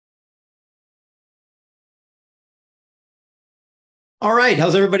All right,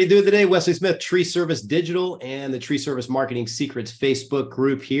 how's everybody doing today? Wesley Smith, Tree Service Digital and the Tree Service Marketing Secrets Facebook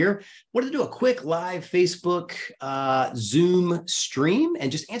group here. Wanted to do a quick live Facebook Zoom stream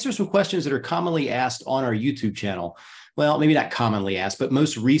and just answer some questions that are commonly asked on our YouTube channel. Well, maybe not commonly asked, but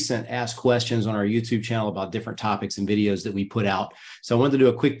most recent asked questions on our YouTube channel about different topics and videos that we put out. So I wanted to do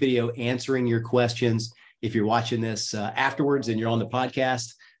a quick video answering your questions. If you're watching this afterwards and you're on the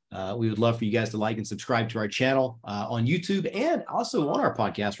podcast, we would love for you guys to like and subscribe to our channel on YouTube and also on our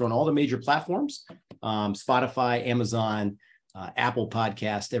podcast. We're on all the major platforms, Spotify, Amazon, Apple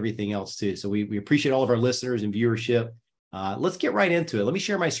Podcast, everything else too. So we appreciate all of our listeners and viewership. Let's get right into it. Let me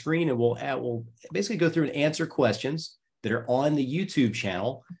share my screen and we'll basically go through and answer questions that are on the YouTube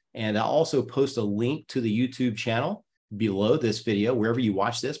channel. And I'll also post a link to the YouTube channel below this video, wherever you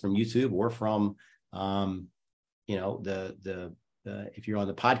watch this, from YouTube or from, if you're on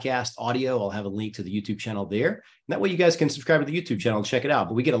the podcast audio, I'll have a link to the YouTube channel there. And that way you guys can subscribe to the YouTube channel and check it out.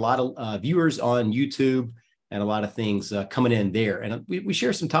 But we get a lot of viewers on YouTube and a lot of things coming in there. And we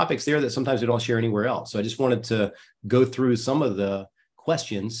share some topics there that sometimes we don't share anywhere else. So I just wanted to go through some of the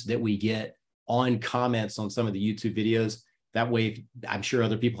questions that we get on comments on some of the YouTube videos. That way, I'm sure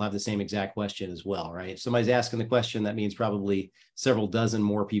other people have the same exact question as well, right? If somebody's asking the question, that means probably several dozen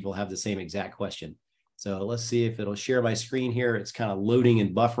more people have the same exact question. So let's see if it'll share my screen here. It's kind of loading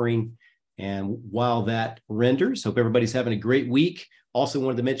and buffering. And while that renders, hope everybody's having a great week. Also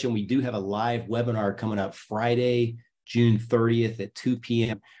wanted to mention, we do have a live webinar coming up Friday, June 30th at 2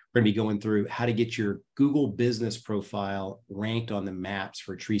 p.m. We're going to be going through how to get your Google business profile ranked on the maps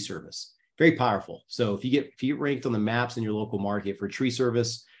for tree service. Very powerful. So if you get ranked on the maps in your local market for tree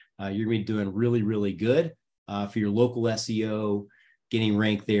service, you're going to be doing really, really good for your local SEO, getting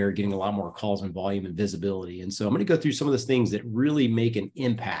ranked there, getting a lot more calls and volume and visibility. And so I'm going to go through some of those things that really make an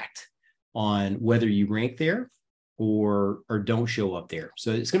impact on whether you rank there or don't show up there.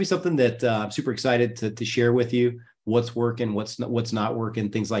 So it's going to be something that I'm super excited to share with you, what's working, what's not working,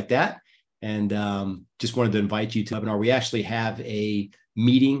 things like that. And just wanted to invite you to the webinar. We actually have a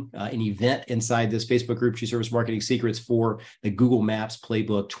meeting, an event inside this Facebook group, Tree Service Marketing Secrets, for the Google Maps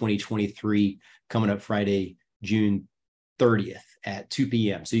Playbook 2023 coming up Friday, June 30th at 2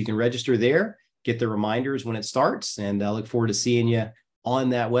 p.m. So you can register there, get the reminders when it starts, and I look forward to seeing you on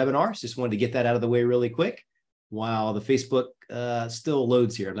that webinar. So just wanted to get that out of the way really quick while the Facebook still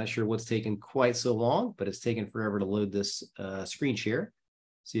loads here. I'm not sure what's taking quite so long, but it's taken forever to load this screen share.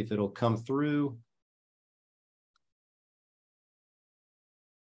 See if it'll come through.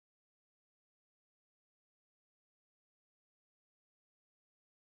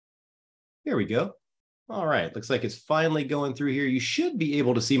 Here we go. All right, looks like it's finally going through here. You should be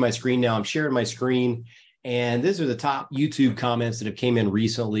able to see my screen now. I'm sharing my screen, and these are the top YouTube comments that have came in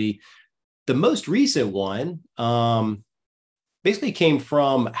recently. The most recent one basically came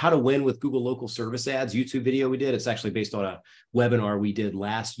from how to win with Google Local Service Ads YouTube video we did. It's actually based on a webinar we did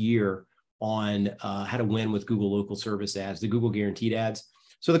last year on how to win with Google Local Service Ads, the Google Guaranteed Ads.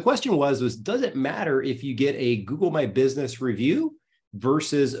 So the question was, does it matter if you get a Google My Business review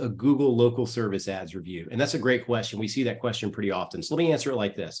versus a Google Local Service Ads review? And that's a great question. We see that question pretty often. So let me answer it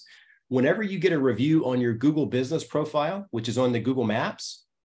like this. Whenever you get a review on your Google business profile, which is on the Google Maps,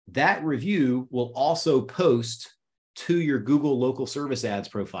 that review will also post to your Google Local Service Ads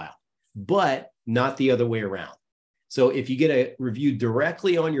profile, but not the other way around. So if you get a review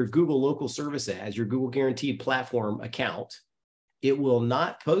directly on your Google Local Service Ads, your Google Guaranteed Platform account, it will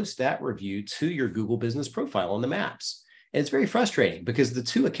not post that review to your Google business profile on the maps. And it's very frustrating because the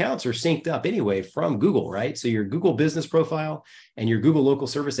two accounts are synced up anyway from Google, right? So your Google business profile and your Google Local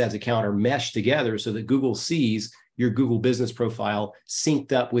Service Ads account are meshed together so that Google sees your Google business profile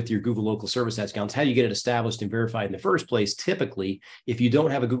synced up with your Google Local Service Ads account. It's how you get it established and verified in the first place. Typically, if you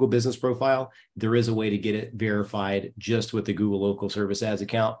don't have a Google business profile, there is a way to get it verified just with the Google Local Service Ads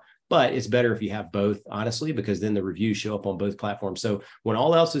account. But it's better if you have both, honestly, because then the reviews show up on both platforms. So when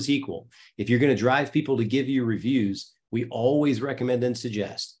all else is equal, if you're going to drive people to give you reviews, we always recommend and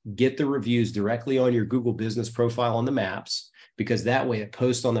suggest get the reviews directly on your Google business profile on the maps, because that way it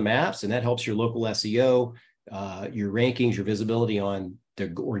posts on the maps and that helps your local SEO, your rankings, your visibility on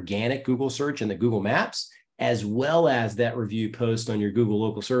the organic Google search and the Google Maps, as well as that review post on your Google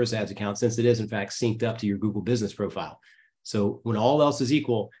Local Service Ads account, since it is in fact synced up to your Google business profile. So when all else is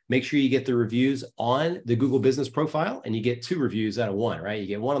equal, make sure you get the reviews on the Google business profile, and you get two reviews out of one, right? You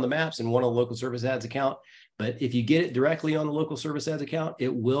get one on the maps and one on the Local Service Ads account. But if you get it directly on the Local Service Ads account,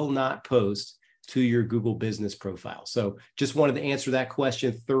 it will not post to your Google business profile. So just wanted to answer that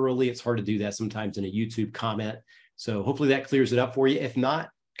question thoroughly. It's hard to do that sometimes in a YouTube comment. So hopefully that clears it up for you. If not,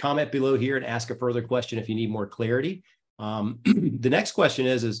 comment below here and ask a further question if you need more clarity. The next question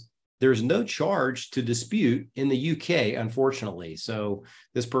is there's no charge to dispute in the UK, unfortunately. So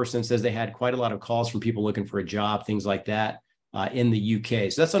this person says they had quite a lot of calls from people looking for a job, things like that, in the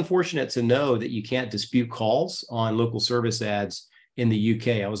UK. So that's unfortunate to know that you can't dispute calls on local service ads in the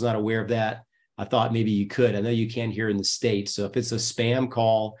UK. I was not aware of that. I thought maybe you could. I know you can here in the States. So if it's a spam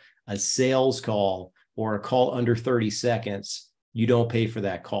call, a sales call, or a call under 30 seconds, you don't pay for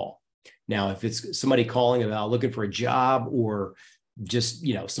that call. Now, if it's somebody calling about looking for a job or just,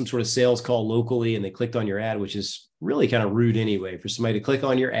 some sort of sales call locally and they clicked on your ad, which is really kind of rude anyway, for somebody to click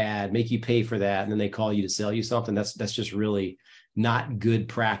on your ad, make you pay for that, and then they call you to sell you something, that's just really not good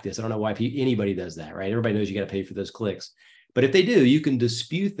practice. I don't know why anybody does that, right? Everybody knows you got to pay for those clicks. But if they do, you can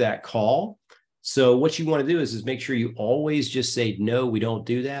dispute that call. So what you want to do is make sure you always just say, no, we don't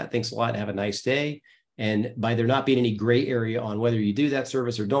do that. Thanks a lot. Have a nice day. And by there not being any gray area on whether you do that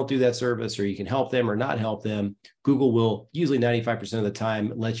service or don't do that service, or you can help them or not help them, Google will usually 95% of the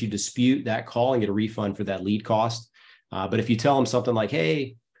time let you dispute that call and get a refund for that lead cost. But if you tell them something like,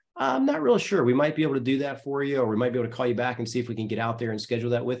 hey, I'm not real sure, we might be able to do that for you, or we might be able to call you back and see if we can get out there and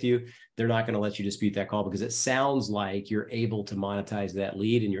schedule that with you, they're not going to let you dispute that call, because it sounds like you're able to monetize that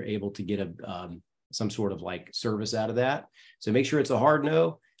lead and you're able to get some sort of like service out of that. So make sure it's a hard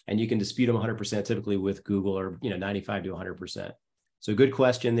no, and you can dispute them 100% typically with Google, or 95 to 100%. So good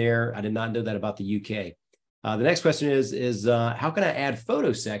question there. I did not know that about the UK. The next question is how can I add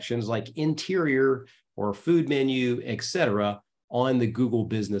photo sections like interior or food menu, etc., on the Google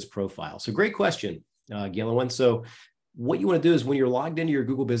Business Profile? So great question, Gillian. So what you want to do is when you're logged into your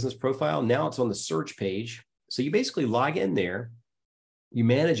Google Business Profile, now it's on the search page. So you basically log in there, you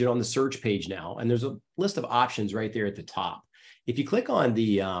manage it on the search page now, and there's a list of options right there at the top. If you click on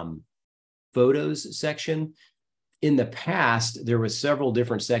the photos section, in the past, there was several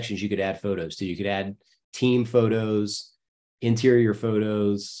different sections you could add photos to. You could add team photos, interior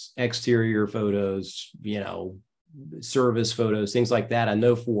photos, exterior photos, service photos, things like that. I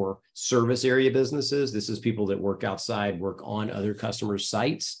know for service area businesses, this is people that work outside, work on other customers'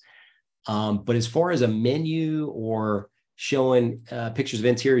 sites. But as far as a menu or showing pictures of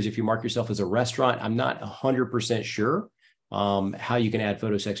interiors, if you mark yourself as a restaurant, I'm not 100% sure how you can add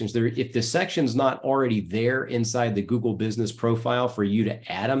photo sections there. If the section's not already there inside the Google Business Profile for you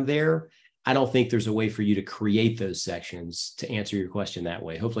to add them there, I don't think there's a way for you to create those sections to answer your question that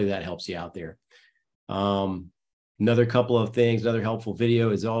way. Hopefully that helps you out there. Another couple of things, another helpful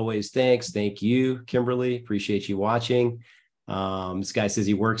video as always. Thanks. Thank you, Kimberly. Appreciate you watching. This guy says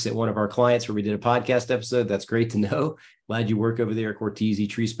he works at one of our clients where we did a podcast episode. That's great to know. Glad you work over there at Cortese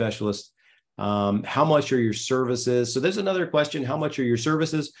Tree Specialist. How much are your services? So there's another question. How much are your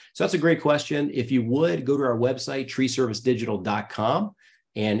services? So that's a great question. If you would go to our website, treeservicedigital.com,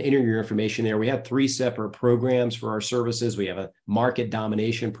 and enter your information there. We have 3 separate programs for our services. We have a market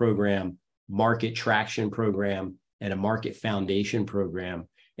domination program, market traction program, and a market foundation program.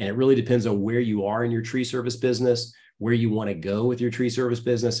 And it really depends on where you are in your tree service business, where you want to go with your tree service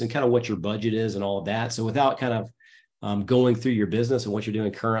business, and kind of what your budget is and all of that. So without kind of going through your business and what you're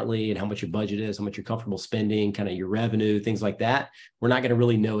doing currently and how much your budget is, how much you're comfortable spending, kind of your revenue, things like that, we're not going to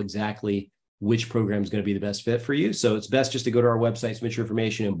really know exactly which program is going to be the best fit for you. So it's best just to go to our website, submit your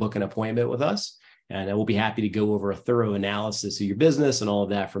information, and book an appointment with us. And we'll be happy to go over a thorough analysis of your business and all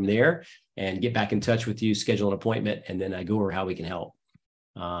of that from there, and get back in touch with you, schedule an appointment, and then go over how we can help.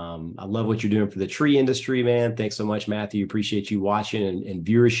 I love what you're doing for the tree industry, man. Thanks so much, Matthew. Appreciate you watching and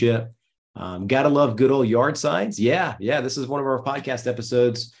viewership. Gotta love good old yard signs. Yeah. This is one of our podcast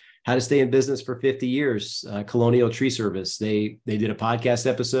episodes, how to stay in business for 50 years, Colonial Tree Service. They did a podcast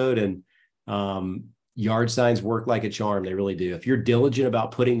episode, and yard signs work like a charm. They really do. If you're diligent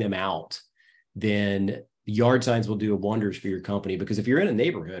about putting them out, then yard signs will do wonders for your company. Because if you're in a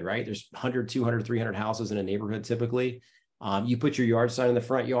neighborhood, right, there's 100, 200, 300 houses in a neighborhood typically. You put your yard sign in the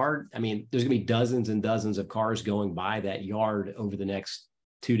front yard. I mean, there's going to be dozens and dozens of cars going by that yard over the next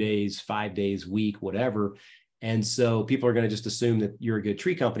 2 days, 5 days, week, whatever. And so people are going to just assume that you're a good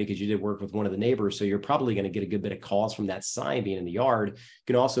tree company because you did work with one of the neighbors. So you're probably going to get a good bit of calls from that sign being in the yard. You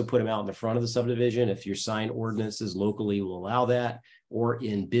can also put them out in the front of the subdivision if your sign ordinances locally will allow that, or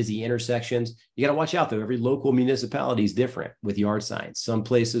in busy intersections. You got to watch out though. Every local municipality is different with yard signs. Some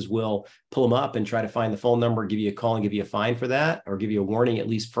places will pull them up and try to find the phone number, give you a call and give you a fine for that, or give you a warning at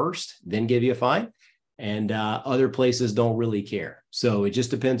least first, then give you a fine. And other places don't really care. So it just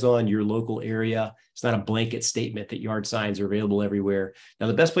depends on your local area. It's not a blanket statement that yard signs are available everywhere. Now,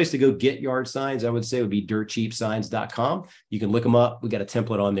 the best place to go get yard signs, I would say, would be dirtcheapsigns.com. You can look them up. We got a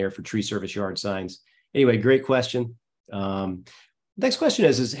template on there for tree service yard signs. Anyway, great question. Next question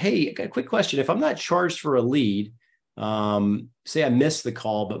is, hey, a quick question. If I'm not charged for a lead, Say I missed the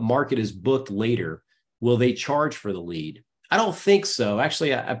call, but market is booked later. Will they charge for the lead? I don't think so.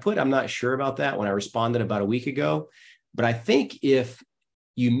 Actually, I'm not sure about that when I responded about a week ago, but I think if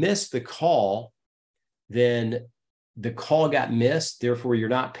you missed the call, then the call got missed. Therefore, you're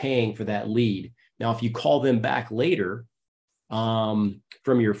not paying for that lead. Now, if you call them back later from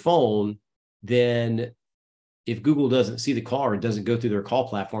your phone, then if Google doesn't see the call or it doesn't go through their call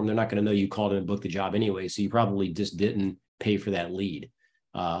platform, they're not going to know you called and booked the job anyway. So you probably just didn't pay for that lead.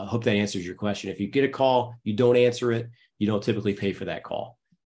 Hope that answers your question. If you get a call, you don't answer it, you don't typically pay for that call.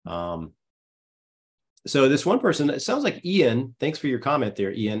 So this one person, it sounds like Ian, thanks for your comment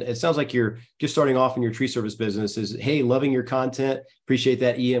there, Ian. It sounds like you're just starting off in your tree service business. Hey, loving your content. Appreciate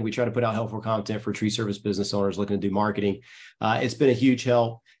that, Ian. We try to put out helpful content for tree service business owners looking to do marketing. It's been a huge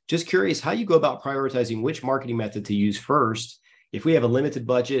help. Just curious how you go about prioritizing which marketing method to use first. If we have a limited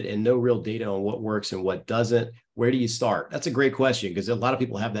budget and no real data on what works and what doesn't, where do you start? That's a great question because a lot of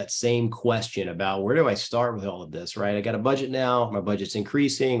people have that same question about where do I start with all of this, right? I got a budget now, my budget's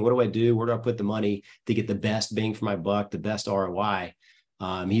increasing. What do I do? Where do I put the money to get the best bang for my buck, the best ROI?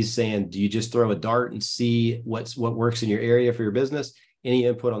 He's saying, do you just throw a dart and see what works in your area for your business? Any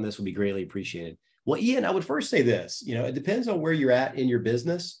input on this would be greatly appreciated. Well, Ian, I would first say this, it depends on where you're at in your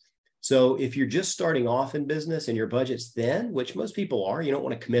business. So if you're just starting off in business and your budget's thin, which most people are, you don't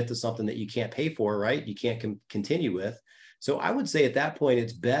want to commit to something that you can't pay for, right? You can't continue with. So I would say at that point,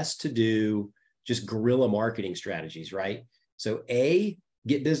 it's best to do just guerrilla marketing strategies, right? So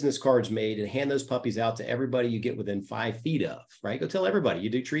get business cards made and hand those puppies out to everybody you get within 5 feet of, right? Go tell everybody you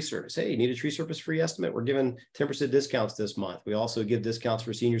do tree service. Hey, you need a tree service free estimate? We're giving 10% discounts this month. We also give discounts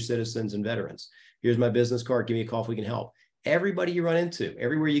for senior citizens and veterans. Here's my business card. Give me a call if we can help. Everybody you run into,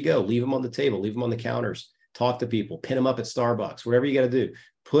 everywhere you go, leave them on the table, leave them on the counters, talk to people, pin them up at Starbucks, whatever you got to do.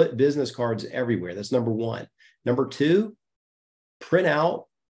 Put business cards everywhere. That's number one. Number two, print out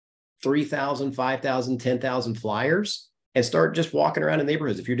 3,000, 5,000, 10,000 flyers and start just walking around in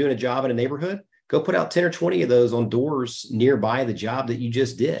neighborhoods. If you're doing a job in a neighborhood, go put out 10 or 20 of those on doors nearby the job that you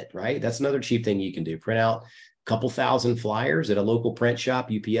just did, right? That's another cheap thing you can do. Print out a couple thousand flyers at a local print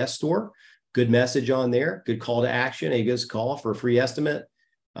shop, UPS store. Good message on there, good call to action. Hey, gives a call for a free estimate.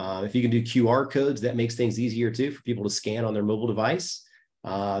 If you can do QR codes, that makes things easier too for people to scan on their mobile device.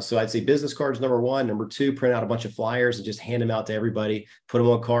 So I'd say business cards, number one. Number two, print out a bunch of flyers and just hand them out to everybody. Put them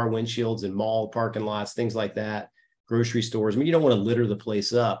on car windshields and mall parking lots, things like that. Grocery stores. I mean, you don't want to litter the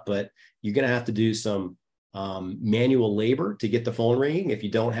place up, but you're going to have to do some manual labor to get the phone ringing if you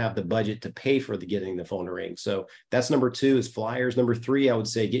don't have the budget to pay for getting the phone to ring. So that's number two is flyers. Number three, I would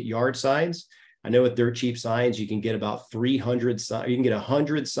say get yard signs. I know with dirt cheap signs, you can get about 300, you can get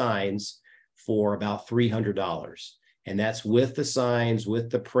 100 signs for about $300. And that's with the signs, with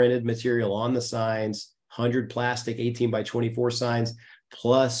the printed material on the signs, 100 plastic 18 by 24 signs,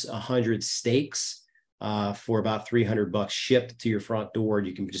 plus 100 stakes for about $300 shipped to your front door. And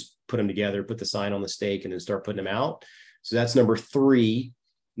you can just put them together, put the sign on the stake, and then start putting them out. So that's number three.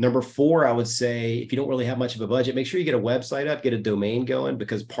 Number four, I would say, if you don't really have much of a budget, make sure you get a website up, get a domain going,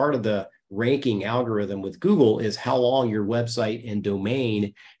 because part of the ranking algorithm with Google is how long your website and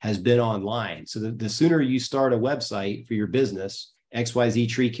domain has been online. So the sooner you start a website for your business,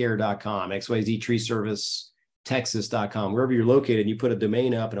 xyztreecare.com, xyztreeservicetexas.com, wherever you're located, and you put a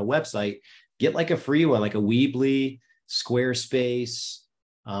domain up and a website, get like a free one, like a Weebly, Squarespace,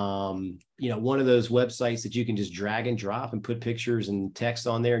 one of those websites that you can just drag and drop and put pictures and text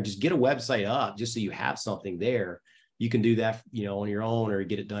on there and just get a website up just so you have something there. You can do that, on your own or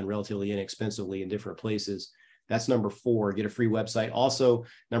get it done relatively inexpensively in different places. That's number four, get a free website. Also,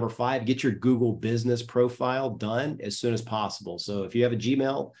 number five, get your Google business profile done as soon as possible. So if you have a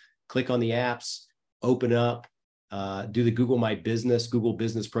Gmail, click on the apps, open up, do the Google My Business, Google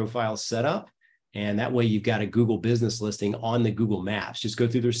business profile setup. And that way you've got a Google business listing on the Google Maps. Just go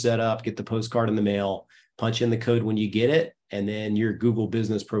through their setup, get the postcard in the mail, punch in the code when you get it, and then your Google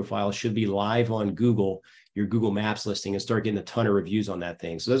business profile should be live on Google, your Google Maps listing, and start getting a ton of reviews on that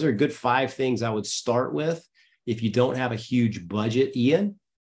thing. So those are a good 5 things I would start with. If you don't have a huge budget, Ian,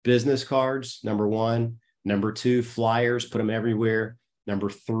 business cards, number one. Number two, flyers, put them everywhere. Number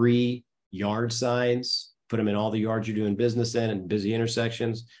three, yard signs. Put them in all the yards you're doing business in and busy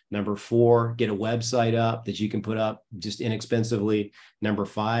intersections. Number four, get a website up that you can put up just inexpensively. Number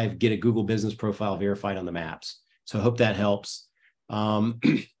five, get a Google business profile verified on the maps. So I hope that helps. The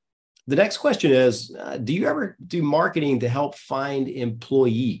next question is, do you ever do marketing to help find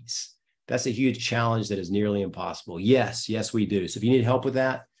employees? That's a huge challenge that is nearly impossible. Yes, we do. So if you need help with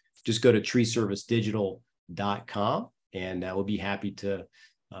that, just go to treeservicedigital.com and we'll be happy to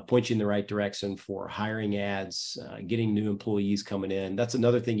point you in the right direction for hiring ads, getting new employees coming in. That's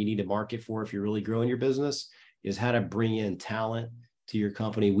another thing you need to market for if you're really growing your business, is how to bring in talent to your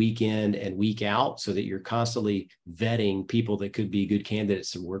company week in and week out so that you're constantly vetting people that could be good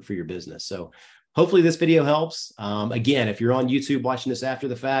candidates to work for your business. So hopefully this video helps. Again, if you're on YouTube watching this after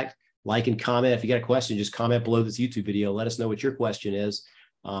the fact, like and comment. If you got a question, just comment below this YouTube video. Let us know what your question is.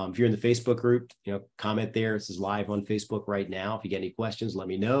 If you're in the Facebook group, comment there. This is live on Facebook right now. If you get any questions, let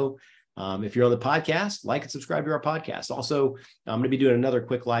me know. If you're on the podcast, like and subscribe to our podcast. Also, I'm going to be doing another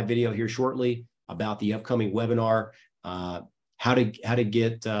quick live video here shortly about the upcoming webinar, how to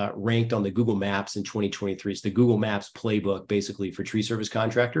get ranked on the Google Maps in 2023. It's the Google Maps playbook, basically, for tree service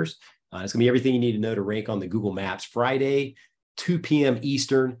contractors. It's going to be everything you need to know to rank on the Google Maps. Friday, 2 p.m.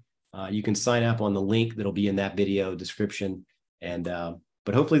 Eastern. You can sign up on the link that'll be in that video description.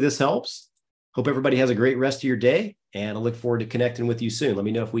 But hopefully this helps. Hope everybody has a great rest of your day, and I look forward to connecting with you soon. Let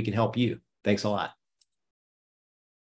me know if we can help you. Thanks a lot.